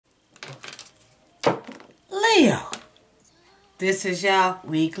This is your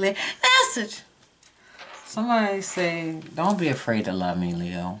weekly message. Somebody say, don't be afraid to love me,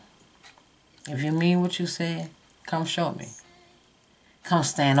 Leo. If you mean what you say, come show me. Come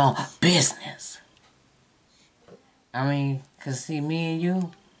stand on business. I mean, because see, me and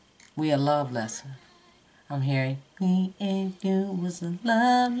you, we a love lesson. I'm hearing, me and you was a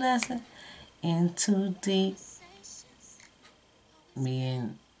love lesson in too deep. Me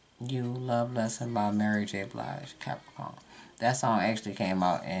and You Love Lesson by Mary J. Blige, Capricorn. That song actually came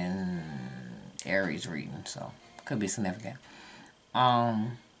out in Aries reading, so could be significant.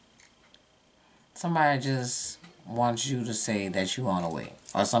 Somebody just wants you to say that you on the way,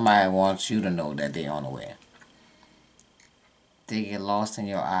 or somebody wants you to know that they on the way. They get lost in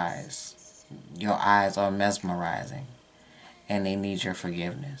your eyes. Your eyes are mesmerizing, and they need your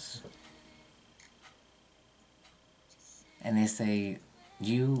forgiveness. And they say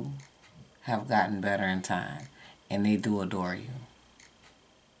you have gotten better in time, and they do adore you.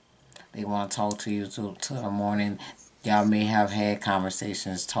 They want to talk to you till the morning. Y'all may have had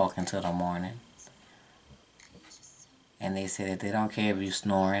conversations talking till the morning. And they say that they don't care if you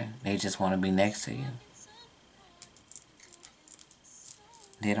snoring. They just want to be next to you.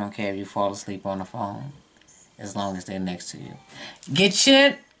 They don't care if you fall asleep on the phone, as long as they're next to you. Get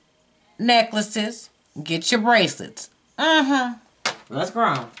your necklaces. Get your bracelets. Let's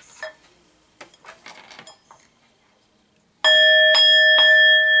go.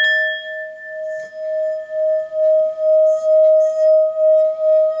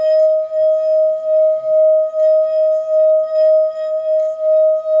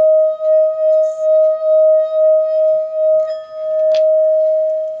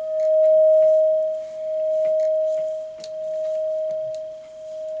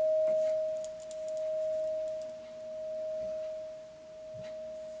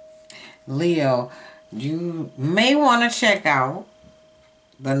 Leo, you may want to check out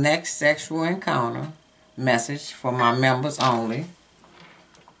the next sexual encounter message for my members only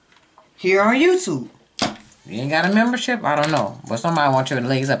here on YouTube. You ain't got a membership? I don't know. But somebody wants your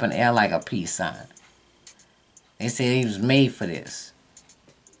legs up in the air like a peace sign. They said he was made for this.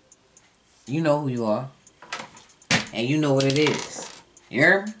 You know who you are. And you know what it is. You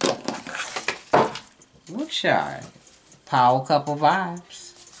hear me? Look shy. Power couple vibes.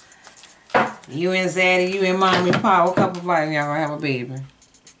 You and Zaddy, you and Mommy, power couple vibes. Y'all gonna have a baby.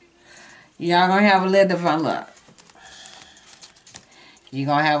 Y'all gonna have a little divine look. You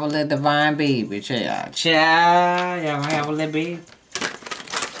gonna have a little divine baby, child. Child, y'all gonna have a little baby.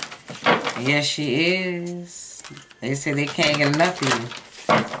 Yes, she is. They say they can't get enough of you.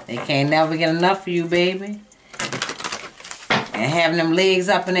 They can't never get enough of you, baby. And having them legs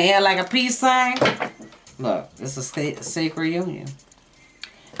up in the air like a peace sign. Look, this is a sacred union.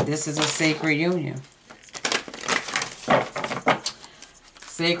 This is a sacred union.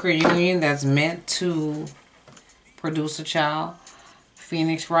 Sacred union that's meant to produce a child.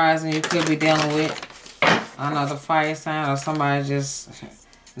 Phoenix rising, you could be dealing with another fire sign or somebody just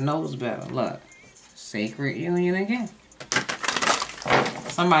knows better. Look, sacred union again.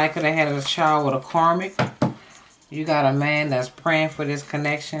 Somebody could have had a child with a karmic. You got a man that's praying for this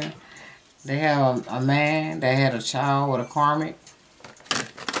connection. They have a man that had a child with a karmic.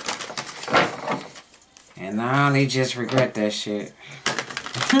 And now they just regret that shit.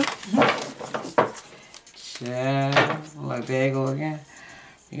 Yeah, look, there you go again.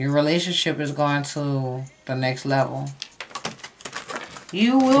 Your relationship is going to the next level.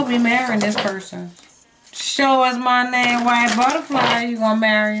 You will be marrying this person. Show us my name, white butterfly. You gonna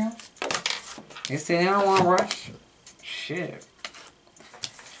marry him? They say they don't want to rush. Shit.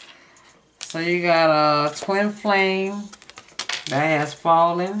 So you got a twin flame that has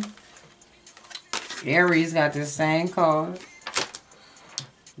fallen. Aries got the same card.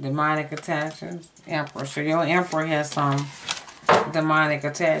 Demonic attachments. Emperor. So your Emperor has some demonic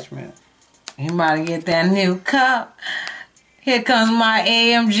attachment. You might get that new cup. Here comes my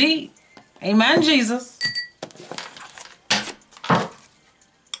AMG. Amen, Jesus.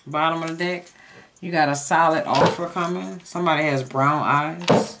 Bottom of the deck. You got a solid offer coming. Somebody has brown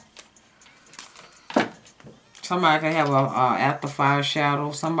eyes. Somebody could have a after fire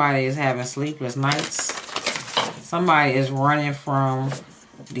shadow. Somebody is having sleepless nights. Somebody is running from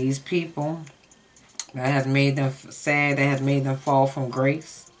these people that has made them sad, that has made them fall from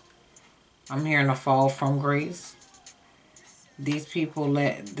grace. I'm hearing a fall from grace. These people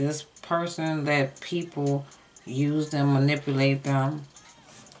this person let people use them, manipulate them.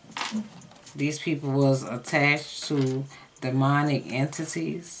 These people was attached to demonic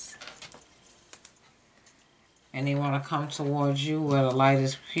entities. And they want to come towards you where the light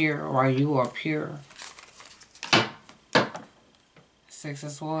is pure, or you are pure. Six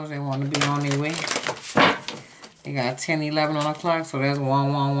of Swords, they want to be on their way. They got 10, 11 on the clock, so that's 1,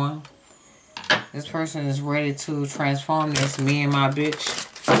 1, 1. This person is ready to transform this. Me and my bitch,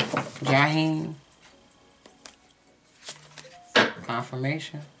 Jaheim.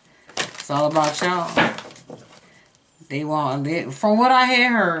 Confirmation. It's all about y'all. From what I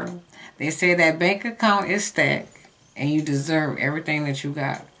had heard, they say that bank account is stacked and you deserve everything that you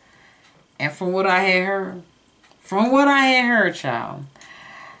got. And from what I had heard, child,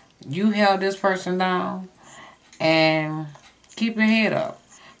 you held this person down and keep your head up.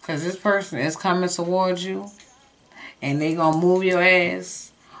 Because this person is coming towards you and they going to move your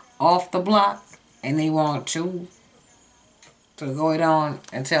ass off the block and they want you to go down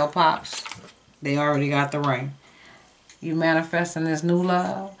and tell Pops they already got the ring. You manifesting this new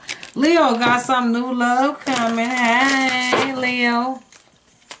love. Leo got some new love coming. Hey, Leo.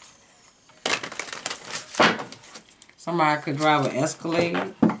 Somebody could drive an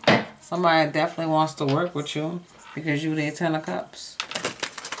Escalade. Somebody definitely wants to work with you because you their 10 of Cups.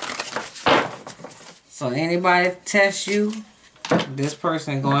 So anybody test you, this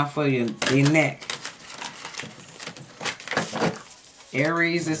person going for your neck.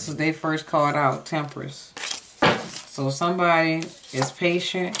 Aries, this is their first card out, Temperance. So somebody is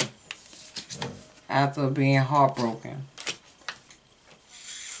patient after being heartbroken.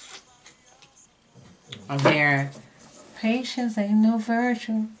 I'm hearing, patience ain't no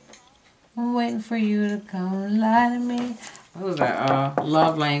virtue. I'm waiting for you to come lie to me. Who's that?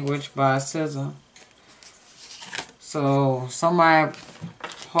 Love Language by Cesear. So somebody's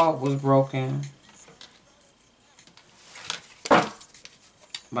heart was broken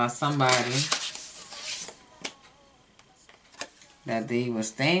by somebody that they were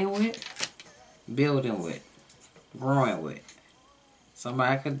staying with, building with, growing with.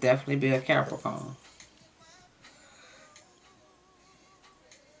 Somebody could definitely be a Capricorn.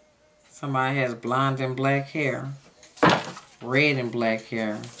 Somebody has blonde and black hair, red and black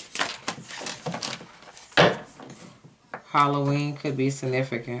hair. Halloween could be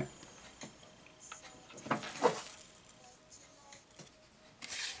significant.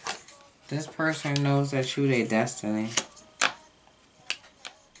 This person knows that you're their destiny.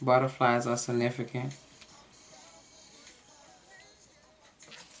 Butterflies are significant.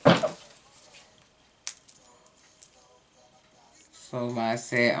 So I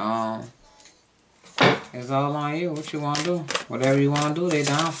said, it's all on you. What you want to do? Whatever you want to do, they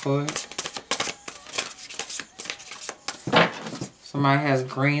down for it. Somebody has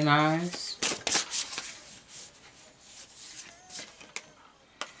green eyes.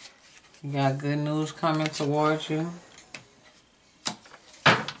 You got good news coming towards you.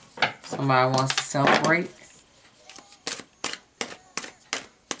 Somebody wants to celebrate.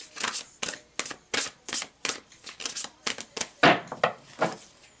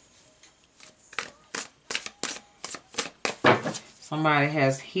 Somebody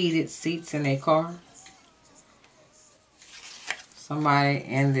has heated seats in their car. Somebody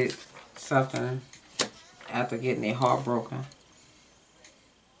ended something after getting their heart broken.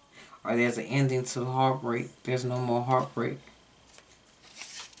 Or there's an ending to heartbreak. There's no more heartbreak.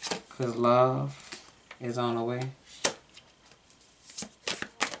 Because love is on the way.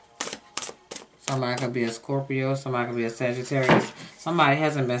 Somebody could be a Scorpio. Somebody could be a Sagittarius. Somebody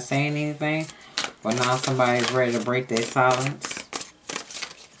hasn't been saying anything. But now somebody's ready to break their silence.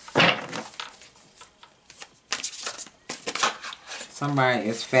 Somebody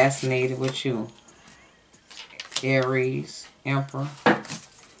is fascinated with you. Aries, Emperor.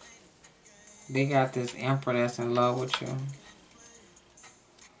 They got this Emperor that's in love with you.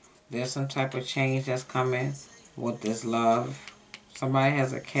 There's some type of change that's coming with this love. Somebody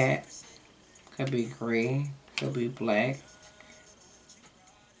has a cat. Could be gray. Could be black.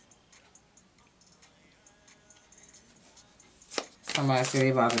 Somebody said they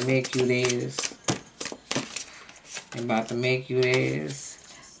about to make you theirs. They about to make you theirs.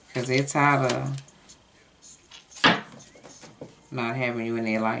 Because they're tired of not having you in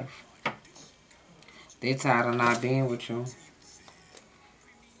their life. They're tired of not being with you.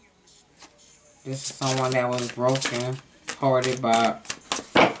 This is someone that was broken, hearted by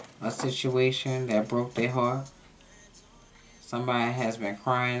a situation that broke their heart. Somebody has been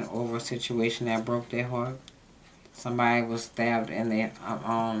crying over a situation that broke their heart. Somebody was stabbed in their,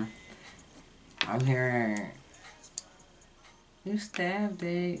 I'm hearing, you stabbed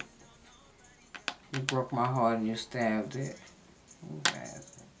it. You broke my heart and you stabbed it. Okay.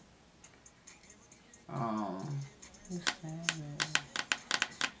 You stabbed it.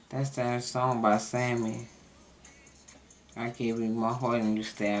 That's that song by Sammy. I gave you my heart and you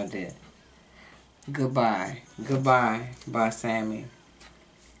stabbed it. Goodbye. Goodbye by Sammy.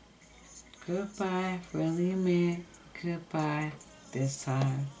 Goodbye really meant goodbye this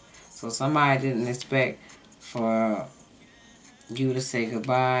time. So somebody didn't expect for you to say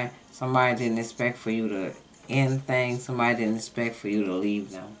goodbye. Somebody didn't expect for you to end things. Somebody didn't expect for you to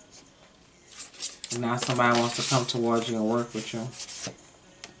leave them. And now somebody wants to come towards you and work with you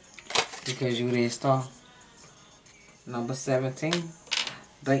because you didn't start. Number 17.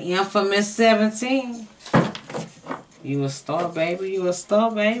 The infamous 17. You a star, baby. You a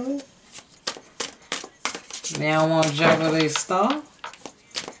star, baby. They don't want to juggle their star.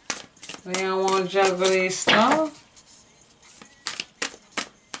 They don't want to juggle their star.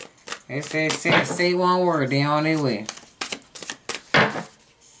 They say one word. They on their way.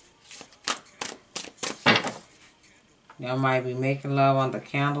 Y'all might be making love under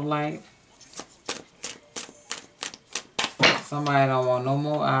candlelight. Somebody don't want no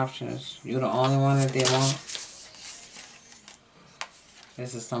more options. You're the only one that they want.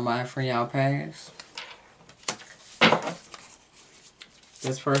 This is somebody from y'all past.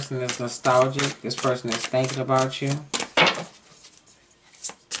 This person is nostalgic. This person is thinking about you.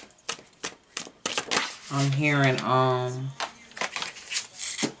 I'm hearing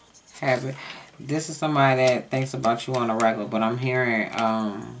habit. This is somebody that thinks about you on a regular, but I'm hearing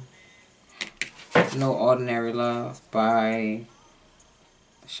No Ordinary Love by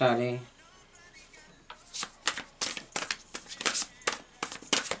Shirley.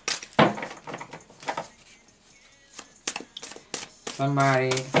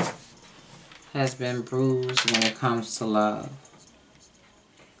 Somebody has been bruised when it comes to love.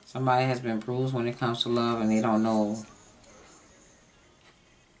 Somebody has been bruised when it comes to love and they don't know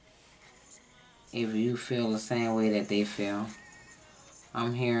if you feel the same way that they feel.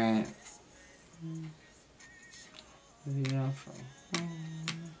 I'm hearing beautiful.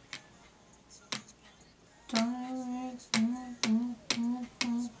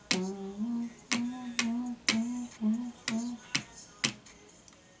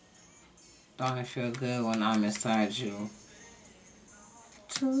 Don't it feel good when I'm inside you?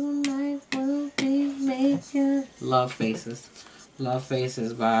 Tonight will be making Love Faces. Love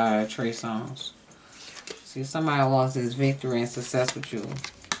Faces by Trey Songz. See, somebody wants this victory and success with you.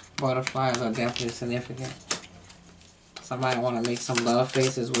 Butterflies are definitely significant. Somebody want to make some love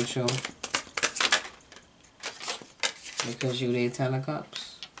faces with you because you their 10 of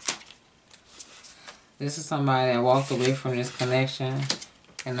cups. This is somebody that walked away from this connection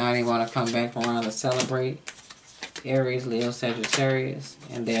and now they want to come back around to celebrate. Aries, Leo, Sagittarius.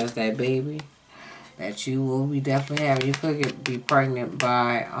 And there's that baby that you will be definitely having. You could be pregnant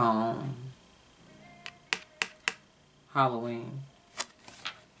by Halloween.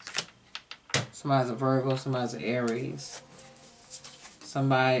 Somebody's a Virgo, somebody's an Aries.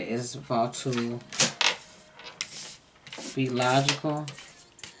 Somebody is about to be logical.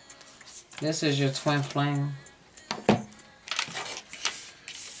 This is your twin flame.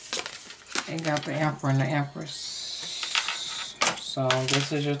 They got the Emperor and the Empress. So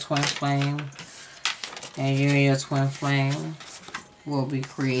this is your twin flame. And you and your twin flame will be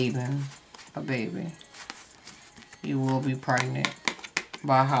creating a baby. You will be pregnant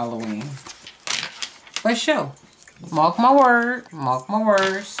by Halloween. For sure. Mark my word. Mark my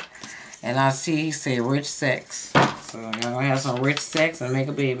words. And I see he said rich sex. So y'all gonna have some rich sex and make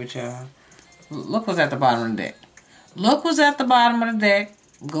a baby, child. Look what's at the bottom of the deck. Look what's at the bottom of the deck.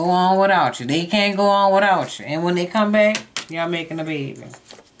 Go on without you. They can't go on without you. And when they come back, y'all making a baby.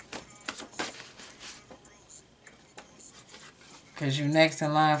 Because you're next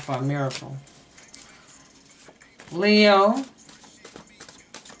in line for a miracle. Leo.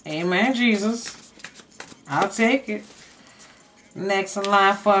 Amen, Jesus. I'll take it. Next in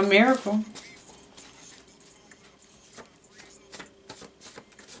line for a miracle.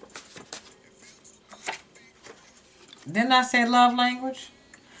 Didn't I say love language?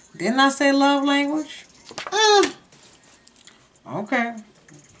 Didn't I say love language? Okay.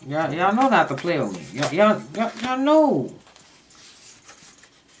 Y'all know not to play with me. Y'all know.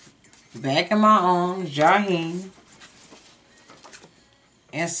 Back in my arms, Jaheim.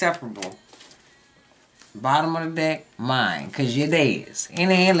 Inseparable. Bottom of the deck, mine. Because you're theirs.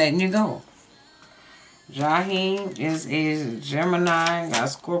 And they ain't letting you go. Jaheim is Gemini, got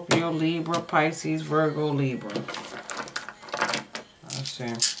Scorpio, Libra, Pisces, Virgo, Libra. Let's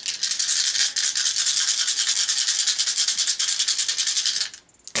see.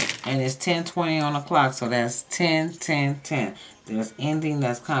 And it's 10:20 on the clock, so that's 10, 10, 10. There's ending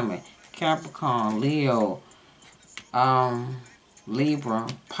that's coming. Capricorn, Leo, Libra,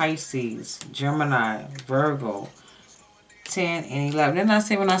 Pisces, Gemini, Virgo, 10 and 11. Didn't I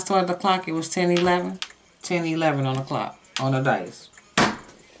say when I started the clock it was 10, 11? 10, 11 on the clock, on the dice.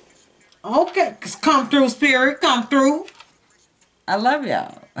 Okay, come through, Spirit. Come through. I love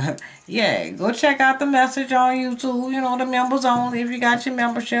y'all. Yeah, go check out the message on YouTube. You know, the members only if you got your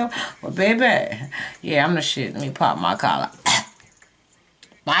membership. But baby, yeah, I'm the shit. Let me pop my collar.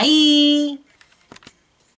 Bye.